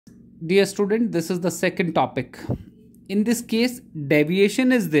Dear student, this is the second topic. In this case,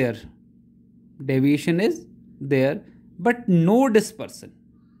 deviation is there. Deviation is there, but no dispersion.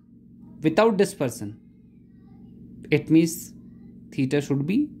 Without dispersion, it means theta should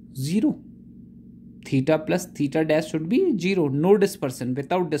be 0. Theta plus theta dash should be 0. No dispersion,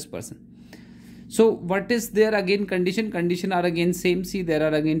 without dispersion. So what is there again condition? Condition are again same. See, there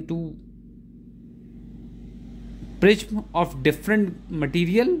are again two prism of different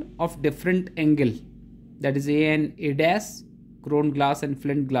material of different angle, that is A and A dash, chrome glass and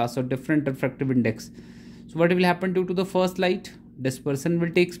flint glass, or different refractive index. So what will happen due to the first light? Dispersion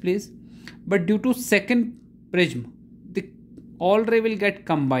will take place, but due to second prism, the all ray will get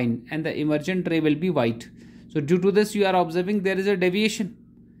combined and the emergent ray will be white. So due to this, you are observing there is a deviation.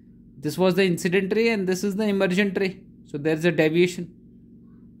 This was the incident ray and this is the emergent ray. So there is a deviation,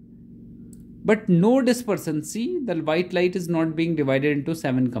 but no dispersion. See, the white light is not being divided into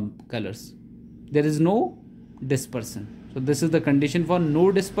 7 colors. There is no dispersion. So this is the condition for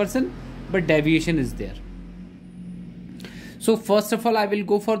no dispersion, but deviation is there. So first of all, I will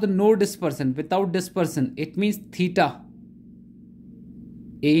go for the no dispersion. Without dispersion, it means theta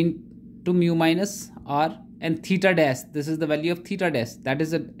A into mu minus R and theta dash. This is the value of theta dash. That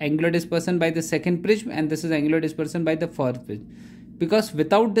is the angular dispersion by the second prism, and this is angular dispersion by the first prism. Because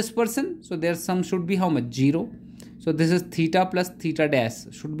without dispersion, so their sum should be how much? 0. So this is theta plus theta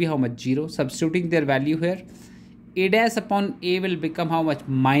dash should be how much? 0. Substituting their value here, A dash upon A will become how much?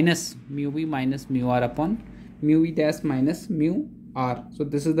 Minus mu V minus mu R upon mu V dash minus mu R. So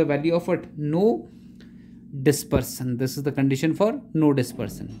this is the value of what? No dispersion. This is the condition for no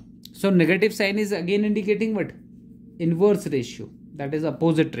dispersion. So negative sign is again indicating what? Inverse ratio, that is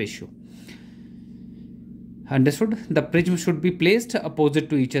opposite ratio. Understood? The prism should be placed opposite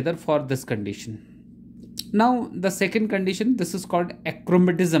to each other for this condition. Now the second condition, this is called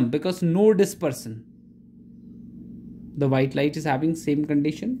achromatism, because no dispersion. The white light is having same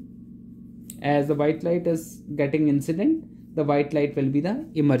condition. As the white light is getting incident, the white light will be the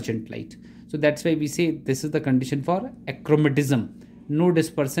emergent light. So that's why we say this is the condition for achromatism. No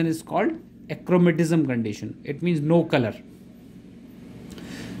dispersion is called achromatism condition. It means no color.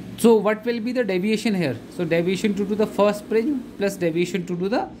 So what will be the deviation here? So deviation due to the first prism plus deviation due to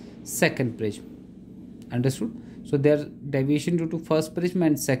the second prism. Understood? So there deviation due to first prism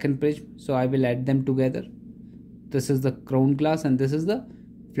and second prism. So I will add them together. This is the crown glass and this is the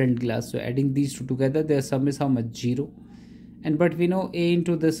flint glass. So adding these two together, their sum is how much? 0. And but we know A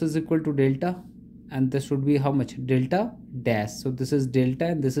into this is equal to delta, and this should be how much? Delta dash. So this is delta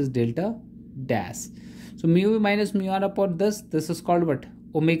and this is delta dash. So mu V minus mu R upon this is called what?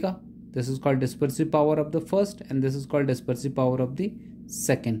 Omega. This is called dispersive power of the first, and this is called dispersive power of the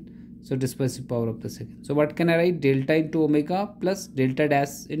second. So dispersive power of the second. So what can I write? Delta into omega plus delta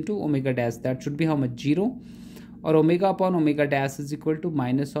dash into omega dash. That should be how much? 0. Or omega upon omega dash is equal to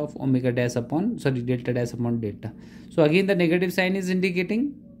minus of omega dash upon, sorry, delta dash upon delta. So again the negative sign is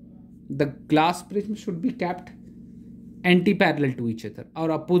indicating the glass prism should be kept anti-parallel to each other or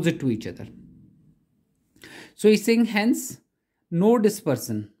opposite to each other. So he's saying hence no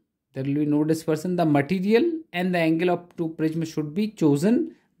dispersion. There will be no dispersion. The material and the angle of two prisms should be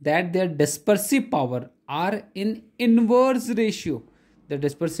chosen that their dispersive power are in inverse ratio. The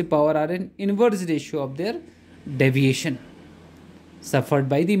dispersive power are in inverse ratio of their deviation suffered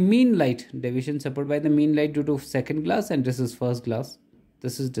by the mean light. Deviation suffered by the mean light due to second glass, and this is first glass.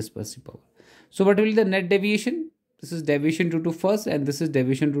 This is dispersive power. So what will be the net deviation? This is deviation due to first and this is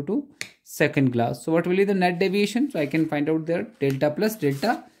deviation due to second glass. So what will be the net deviation? So I can find out there delta plus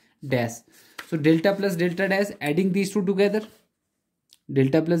delta dash. So delta plus delta dash, adding these two together.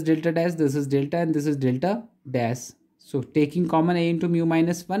 Delta plus delta dash, this is delta and this is delta dash. So taking common A into mu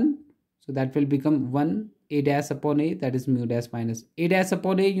minus 1. So that will become 1 A dash upon A, that is mu dash minus A dash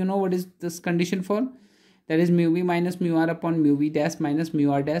upon A. You know what is this condition for? That is mu V minus mu R upon mu V dash minus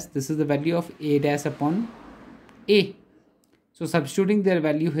mu R dash. This is the value of A dash upon A. So substituting their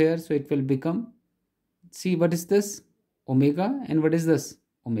value here, so it will become, see what is this? Omega, and what is this?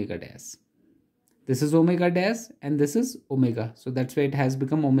 Omega dash. This is omega dash and this is omega. So that's why it has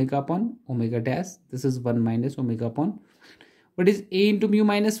become omega upon omega dash. This is 1 minus omega upon. What is A into mu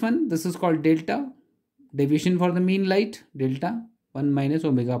minus 1? This is called delta. Deviation for the mean light, delta 1 minus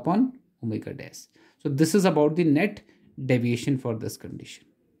omega upon omega dash. So this is about the net deviation for this condition.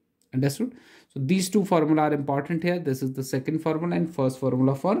 Understood? So these two formula are important here. This is the second formula and first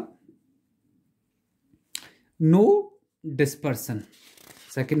formula for no dispersion.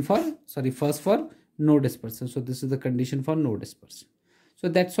 First for no dispersion. So this is the condition for no dispersion. So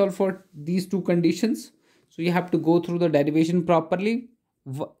that's all for these two conditions. So you have to go through the derivation properly.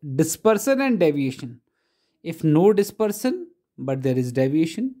 dispersion and deviation. If no dispersion but there is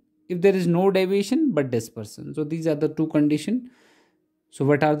deviation, if there is no deviation but dispersion. So these are the two conditions. So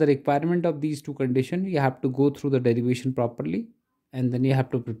what are the requirement of these two conditions? You have to go through the derivation properly and then you have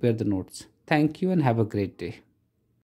to prepare the notes. Thank you and have a great day.